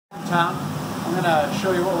Tom, I'm going to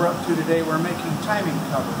show you what we're up to today. We're making timing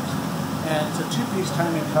covers, and it's a two-piece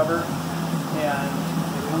timing cover, and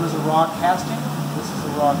they come as a raw casting. This is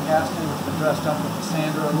a raw casting. It's been dressed up with a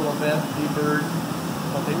sander a little bit, deburred,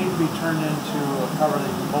 but they need to be turned into a cover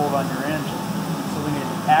that you can bolt on your engine. So we need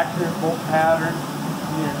an accurate bolt pattern,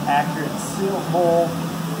 we need an accurate seal hole,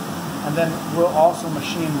 and then we'll also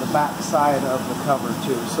machine the back side of the cover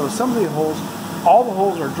too. So some of the holes, all the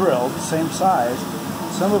holes are drilled, same size.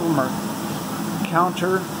 Some of them are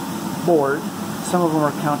counter bored, some of them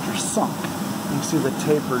are counter sunk. You can see the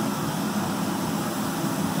tapered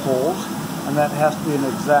holes, and that has to be an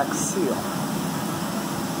exact seal,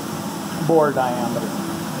 bore diameter.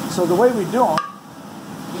 So the way we do them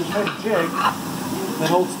is make a jig that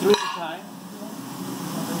holds 3 at a time,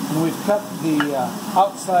 and we've cut the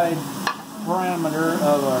outside parameter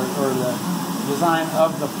of or the design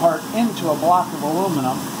of the part into a block of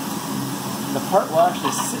aluminum. The part will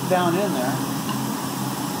actually sit down in there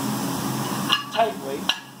tightly.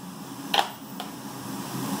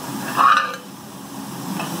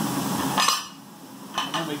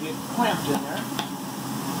 And then we get clamped in there.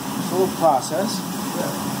 It's a little process.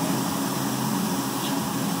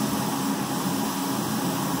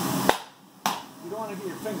 You don't want to get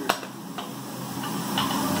your fingers in.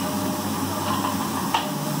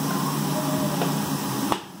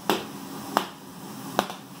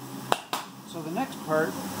 So the next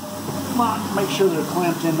part, make sure they're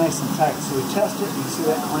clamped in nice and tight. So we test it, you can see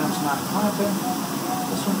that clamp's not clamping.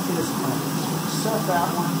 This one is clamping. So we set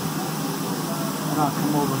that one, and I'll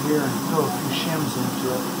come over here and throw a few shims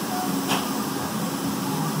into it.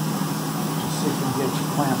 Just see if we can get you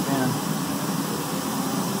clamped in.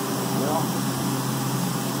 There we go.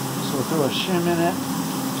 So we'll throw a shim in it.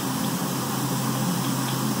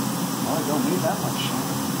 Well, I don't need that much shim.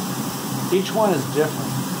 Each one is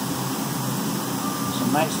different.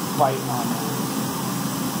 Nice bite on it.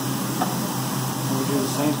 And we do the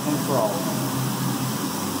same thing for all of them.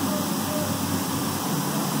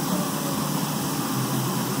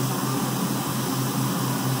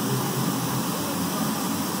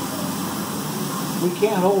 We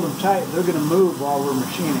can't hold them tight. They're going to move while we're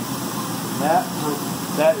machining. That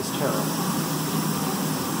is terrible.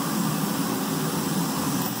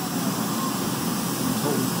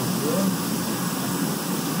 Hold it good.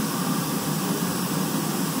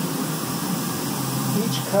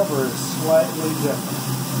 Each cover is slightly different.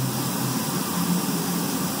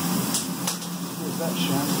 Here's that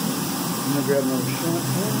shim. I'm going to grab another shim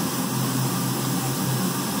here.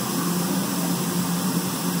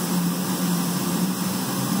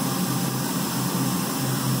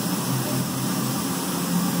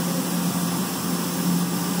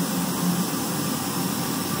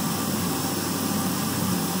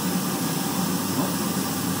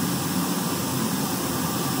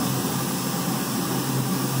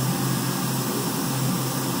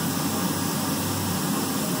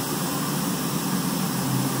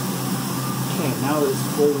 Now that it's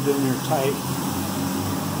folded in there tight,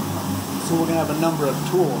 so we're going to have a number of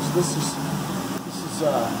tools. This is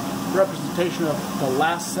a representation of the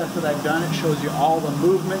last set that I've done. It shows you all the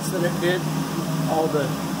movements that it did, all the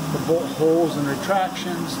bolt holes and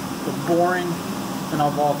retractions, the boring, and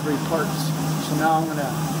of all 3 parts. So now I'm going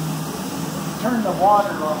to turn the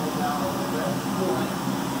water level down a little bit,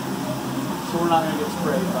 so we're not going to get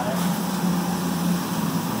sprayed by it.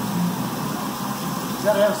 It's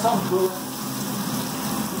got to have some coolant.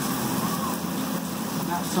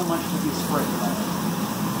 Not so much to be sprayed by it.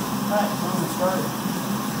 Alright, so I'm going to start it.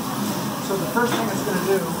 So the first thing it's going to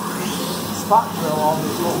do is spot drill all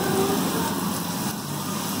these holes.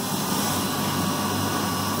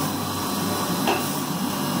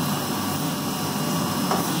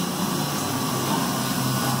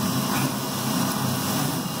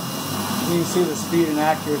 You can see the speed and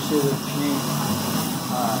accuracy of the machine.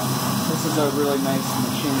 This is a really nice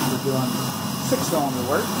machine for doing 6-cylinder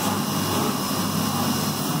work.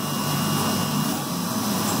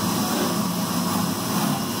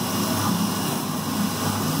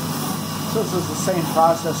 So this is the same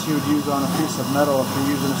process you would use on a piece of metal if you're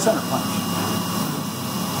using a center punch.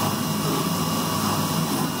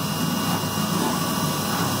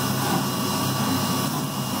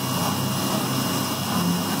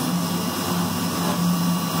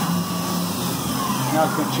 Now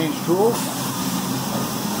it's going to change tools.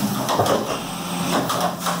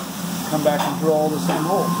 Come back and drill all the same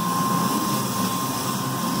holes.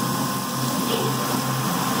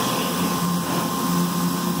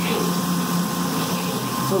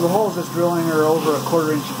 So the holes it's drilling are over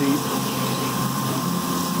 1/4 inch deep.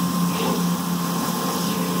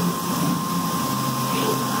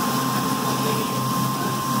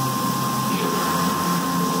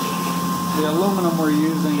 The aluminum we're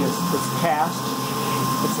using is cast.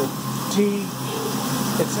 It's a T.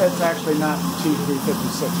 It's actually not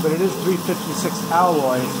T356, but it is 356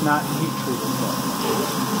 alloy. It's not heat treated though.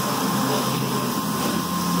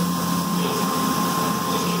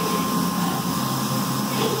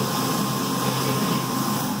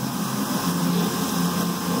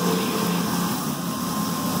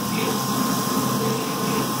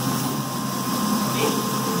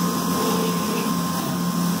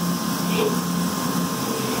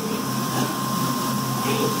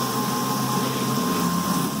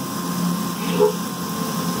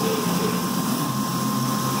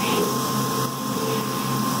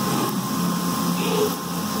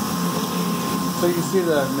 So you can see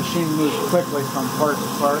the machine moves quickly from part to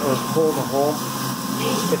part, or hole to hole.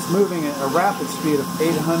 It's moving at a rapid speed of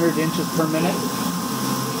 800 inches per minute.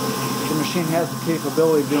 The machine has the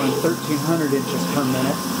capability of doing 1,300 inches per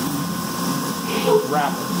minute.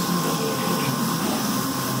 Rapid.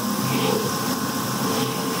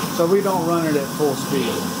 So we don't run it at full speed.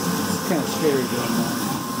 It's kind of scary doing that.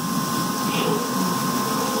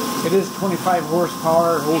 It is 25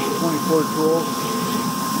 horsepower, holds 24 tools.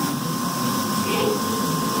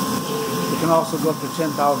 It can also go up to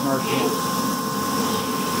 10,000 RPM.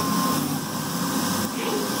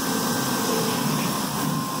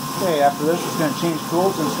 Okay, after this it's going to change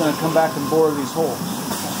tools and it's going to come back and bore these holes.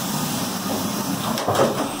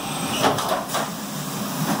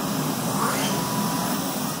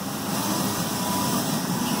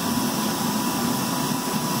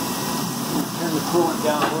 Turn the coolant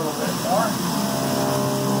down a little bit more.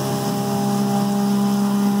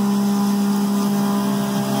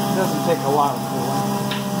 Doesn't take a lot of cooling.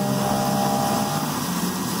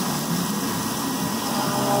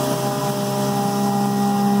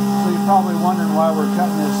 So you're probably wondering why we're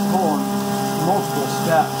cutting this hole in multiple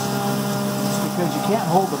steps. It's because you can't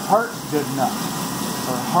hold the part good enough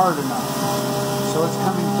or hard enough. So it's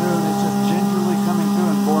coming through and it's just gingerly coming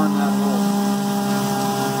through and boring that hole.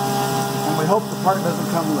 And we hope the part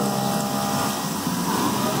doesn't come loose.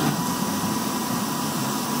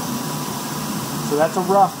 So that's a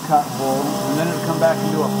rough cut hole, and then it'll come back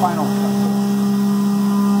into a final cut hole.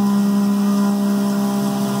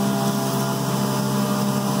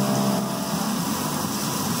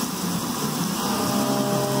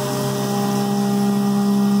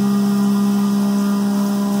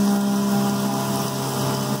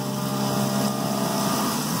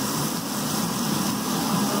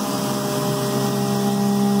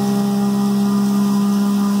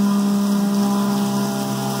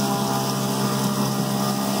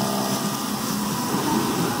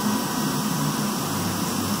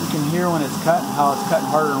 You can hear when it's cut, how it's cutting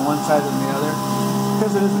harder on one side than the other,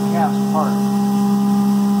 because it is a cast part.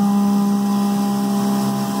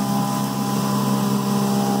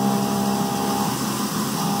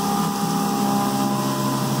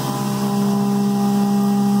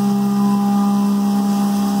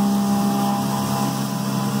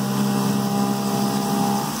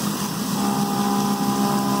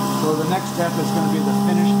 So the next step is going to be the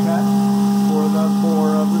finish cut for the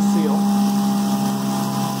bore of the seal.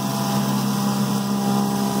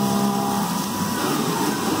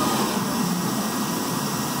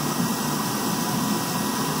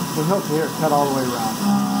 We hope to hear it cut all the way around.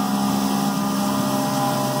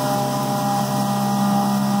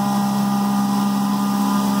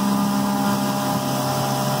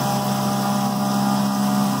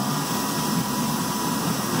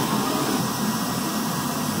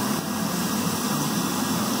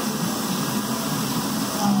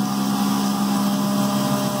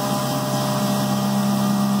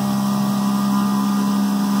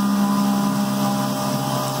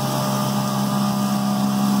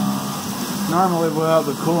 Normally we'll have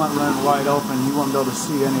the coolant running wide open. You won't be able to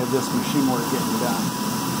see any of this machine work getting done.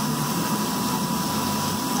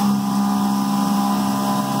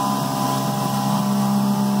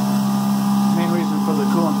 The main reason for the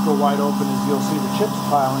coolant to go wide open is you'll see the chips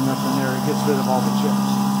piling up in there. It gets rid of all the chips.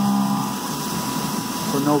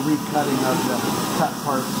 So no recutting of the cut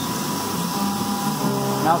parts.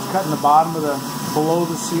 Now it's cutting the bottom of below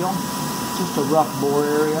the seal. Just a rough bore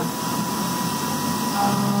area.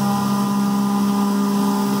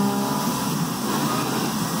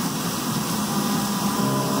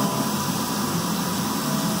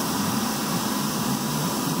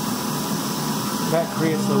 That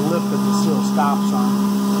creates the lip that the seal stops on.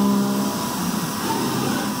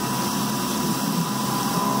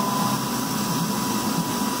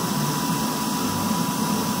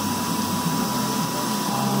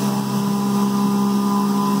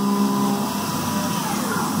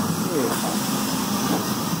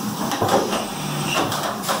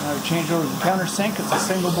 change over to the countersink. It's a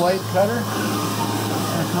single blade cutter. It's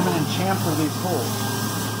going to come in and chamfer these holes.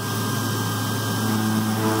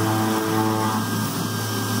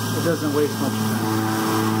 It doesn't waste much time.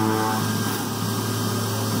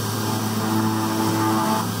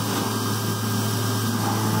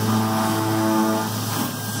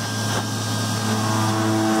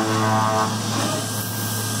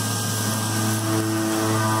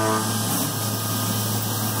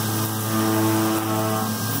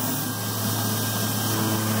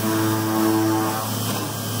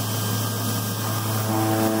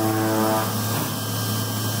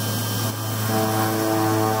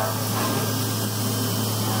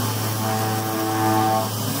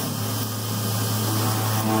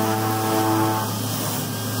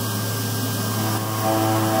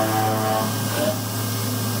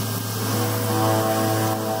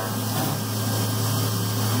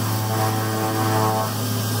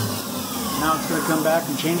 Now it's going to come back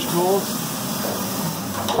and change tools.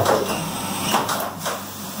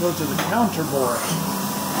 Go to the counter bore.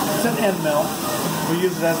 It's an end mill. We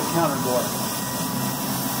use it as a counter bore.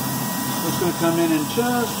 It's going to come in and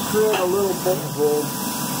just create a little bolt hole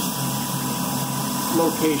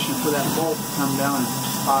location for that bolt to come down and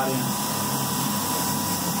spot in.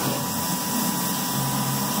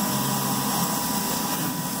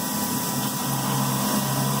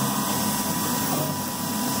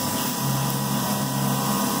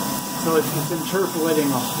 So it's interpolating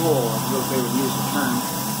a hole, as they would use the term,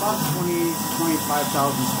 about 25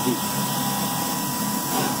 thousandths deep.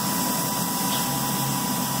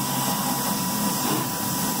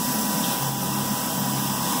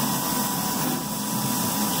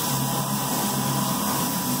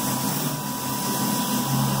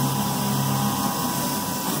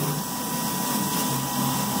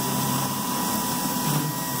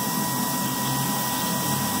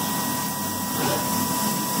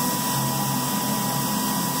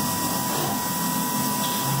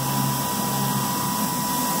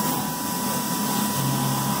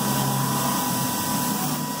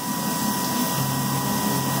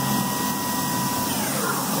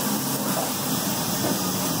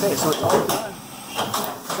 Okay, so it's all done.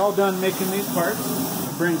 It's all done making these parts.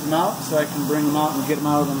 It brings them out so I can bring them out and get them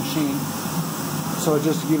out of the machine. So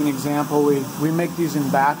just to give an example, we make these in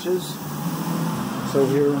batches. So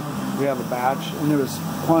here we have a batch, and there's a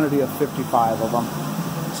quantity of 55 of them.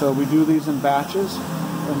 So we do these in batches,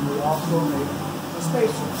 and we also make the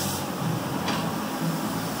spacers.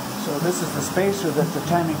 So this is the spacer that the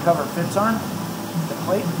timing cover fits on, the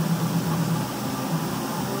plate.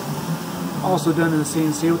 Also done in the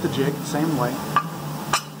CNC with the jig, same way.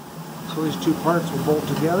 So these two parts will bolt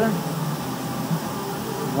together,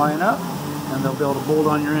 line up, and they'll be able to bolt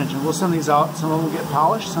on your engine. We'll send these out. Some of them get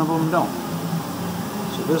polished, some of them don't.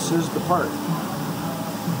 So this is the part.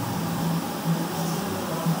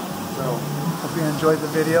 So, hope you enjoyed the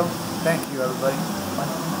video. Thank you, everybody.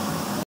 Bye.